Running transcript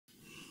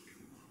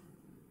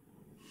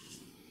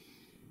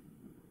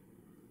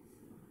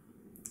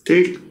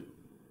Tick,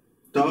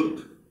 tock,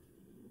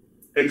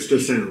 extra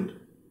sound.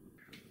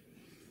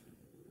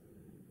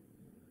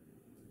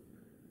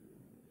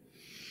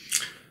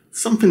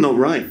 Something not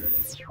right.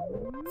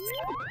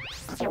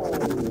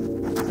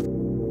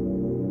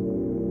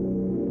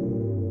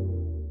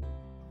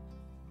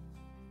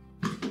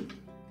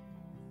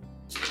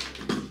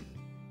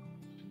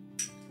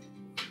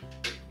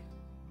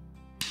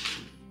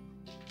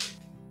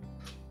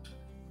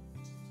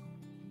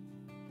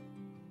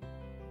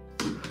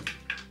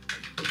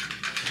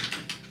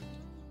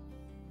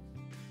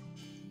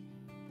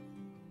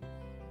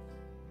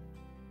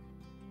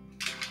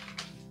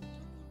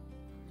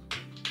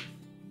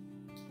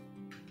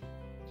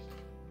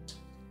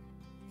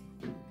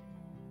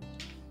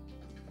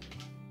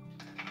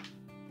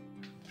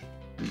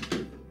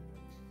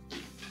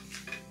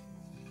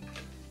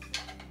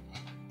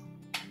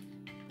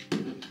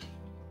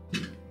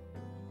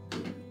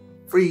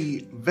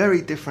 Three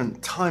very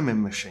different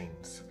timing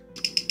machines.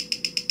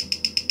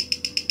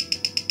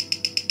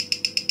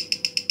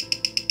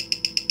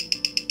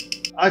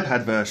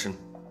 iPad version,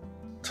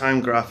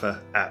 Timegrapher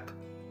app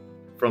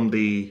from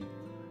the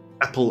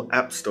Apple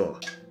App Store.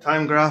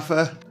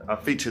 Timegrapher,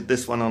 I've featured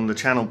this one on the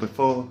channel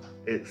before.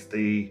 It's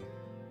the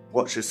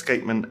watch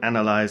escapement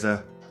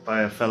analyzer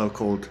by a fellow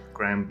called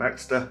Graham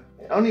Baxter.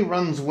 It only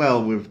runs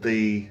well with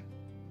the,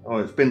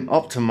 it's been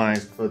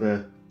optimized for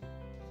the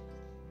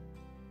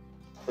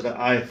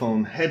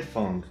iPhone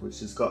headphones, which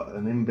has got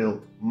an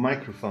inbuilt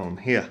microphone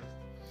here.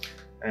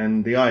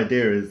 And the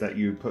idea is that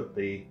you put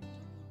the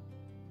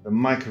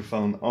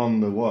microphone on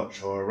the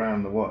watch or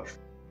around the watch.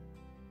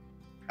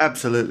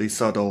 Absolutely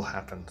sod all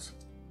happens.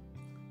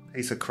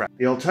 Piece of crap.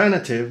 The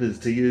alternative is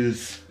to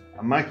use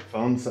a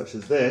microphone such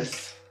as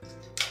this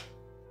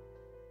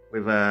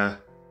with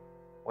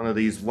one of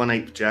these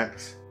 1/8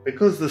 jacks.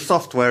 Because the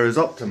software is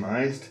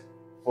optimized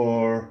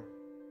for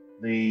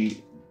the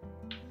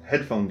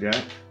headphone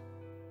jack,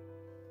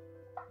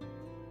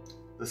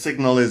 the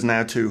signal is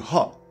now too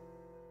hot,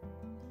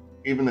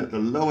 even at the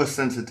lowest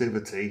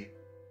sensitivity.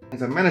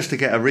 And I managed to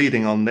get a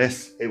reading on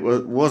this. It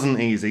wasn't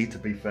easy, to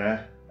be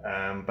fair,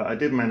 but I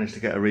did manage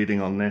to get a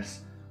reading on this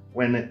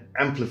when it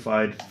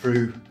amplified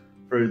through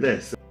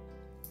this.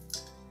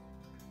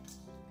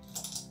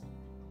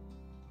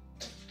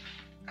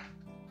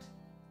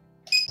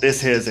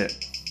 This here's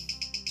it.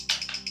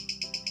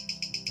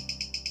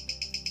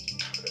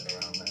 Put it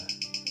around there.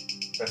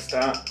 Press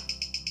start.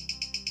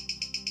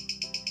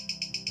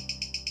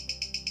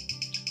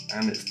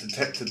 And it's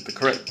detected the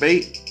correct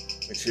beat,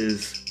 which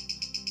is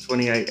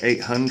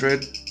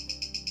 28,800,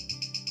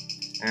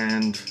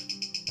 and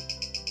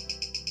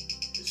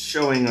it's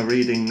showing a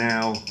reading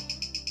now,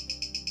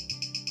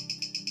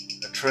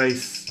 a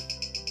trace.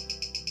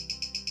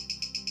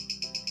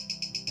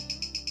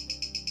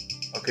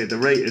 Okay, the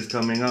rate is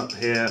coming up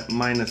here,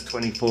 minus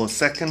 24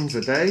 seconds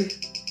a day,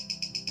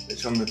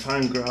 which on the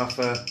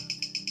Timegrapher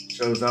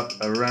shows up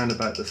around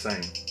about the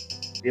same.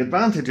 The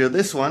advantage of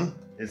this one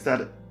is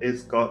that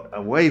it's got a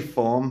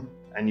waveform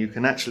and you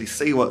can actually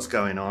see what's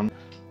going on.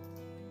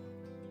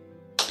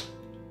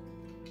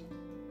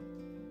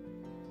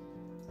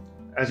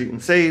 As you can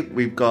see,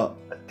 we've got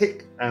a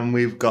tick and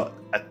we've got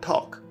a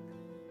tock.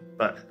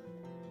 But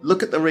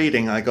look at the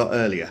reading I got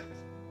earlier.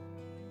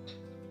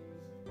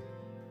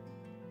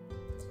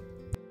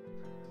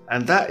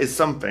 And that is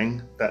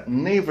something that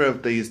neither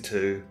of these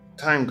two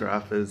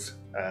Timegraphers,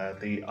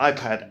 the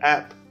iPad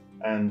app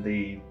and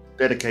the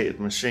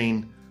dedicated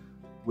machine,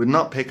 would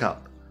not pick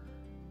up.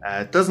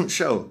 It doesn't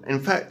show. In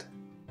fact,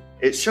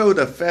 it showed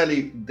a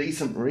fairly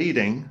decent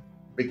reading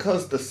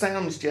because the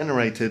sounds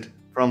generated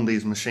from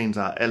these machines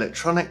are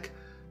electronic.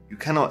 You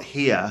cannot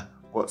hear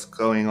what's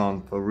going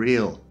on for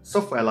real.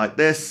 Software like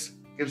this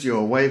gives you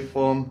a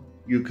waveform.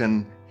 You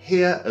can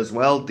hear as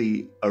well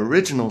the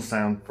original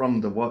sound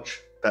from the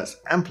watch that's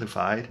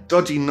amplified.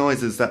 Dodgy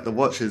noises that the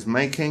watch is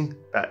making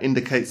that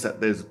indicates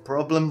that there's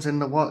problems in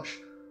the watch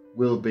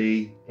will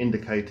be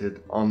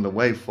indicated on the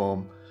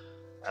waveform.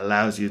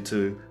 Allows you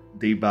to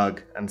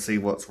debug and see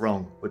what's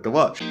wrong with the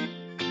watch.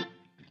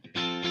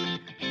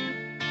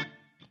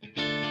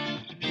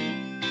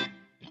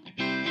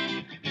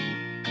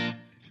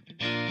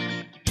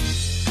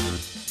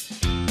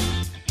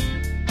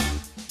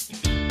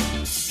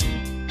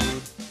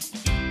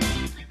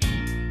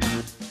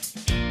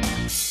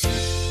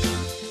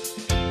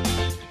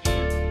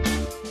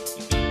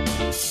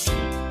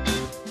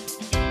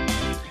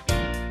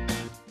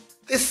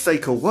 This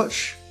Seiko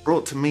watch,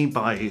 brought to me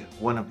by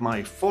one of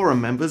my forum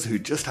members who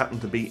just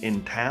happened to be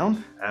in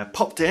town,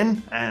 popped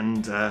in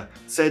and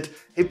said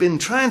he'd been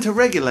trying to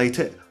regulate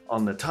it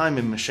on the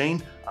timing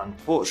machine.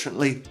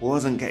 Unfortunately,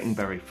 wasn't getting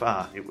very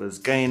far. It was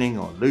gaining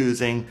or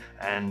losing,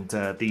 and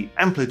the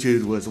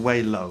amplitude was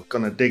way low.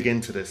 Gonna dig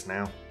into this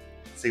now,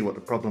 see what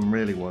the problem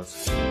really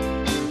was.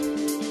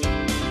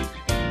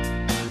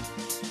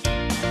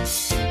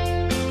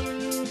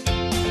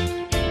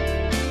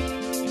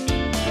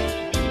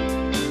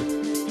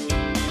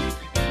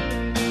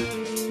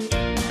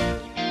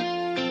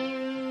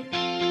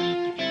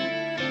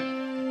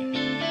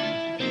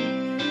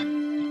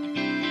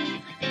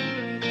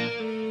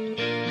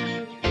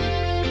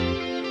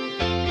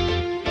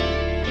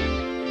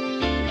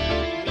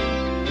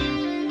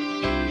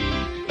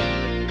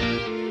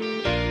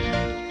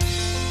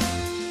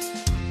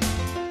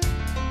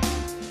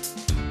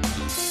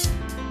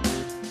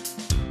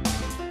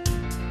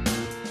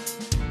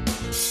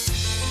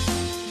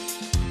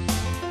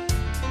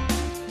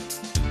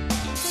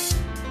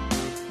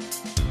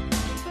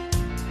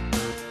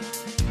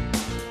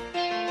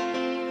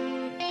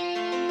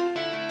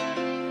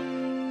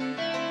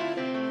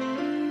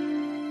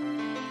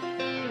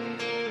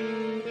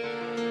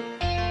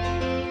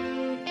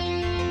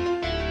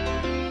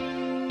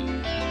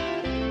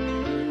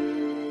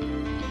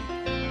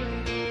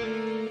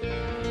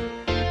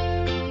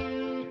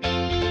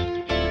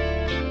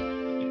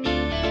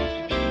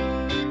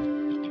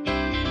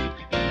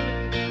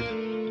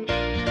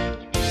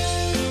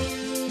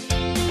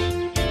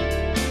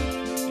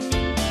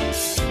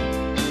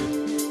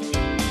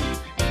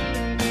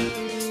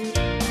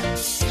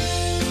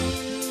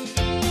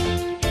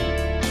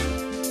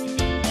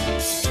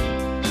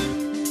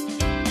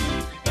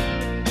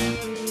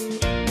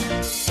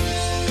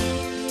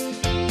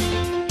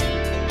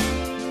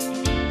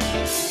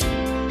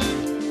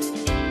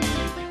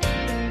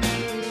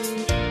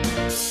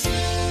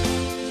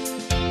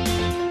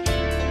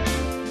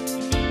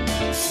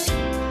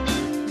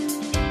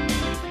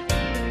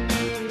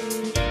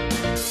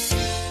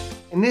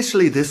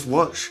 Initially this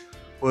watch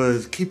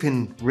was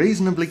keeping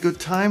reasonably good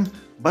time,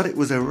 but it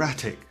was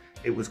erratic.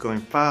 It was going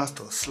fast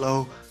or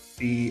slow,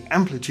 the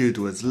amplitude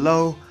was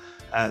low.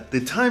 The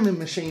timing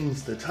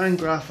machines, the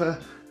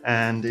Timegrapher,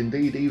 and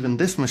indeed even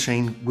this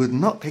machine would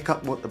not pick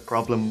up what the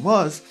problem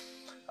was.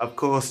 Of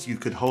course, you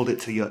could hold it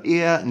to your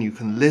ear and you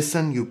can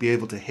listen, you'll be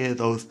able to hear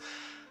those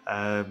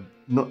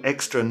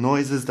extra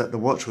noises that the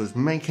watch was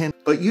making.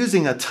 But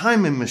using a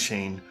timing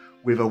machine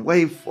with a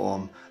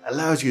waveform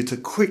allows you to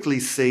quickly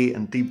see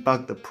and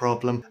debug the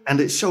problem, and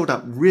it showed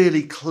up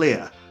really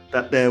clear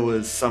that there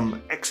was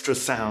some extra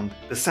sound.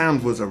 The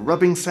sound was a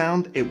rubbing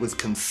sound, it was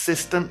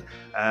consistent,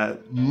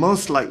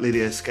 most likely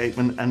the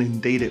escapement, and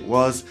indeed it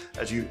was.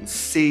 As you can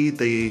see,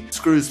 the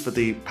screws for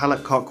the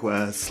pallet cock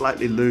were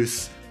slightly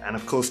loose, and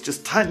of course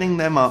just tightening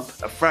them up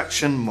a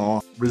fraction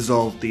more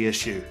resolved the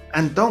issue.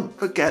 And don't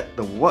forget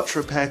the watch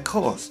repair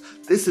course.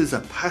 This is a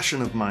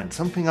passion of mine,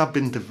 something I've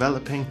been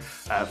developing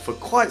for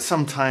quite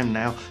some time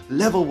now.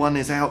 Level 1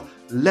 is out,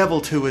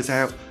 Level 2 is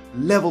out,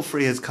 Level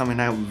 3 is coming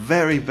out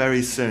very,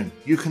 very soon.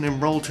 You can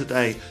enroll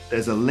today.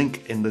 There's a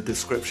link in the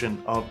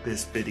description of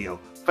this video.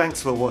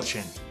 Thanks for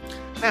watching.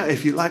 Now,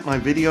 if you like my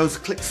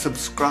videos, click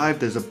subscribe.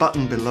 There's a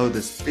button below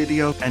this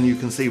video, and you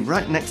can see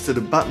right next to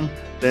the button,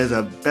 there's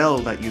a bell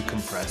that you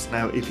can press.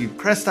 Now, if you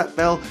press that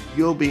bell,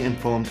 you'll be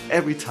informed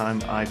every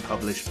time I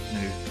publish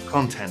new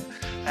content.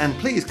 And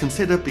please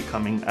consider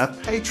becoming a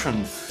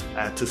patron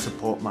to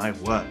support my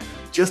work,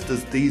 just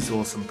as these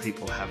awesome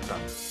people have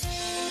done.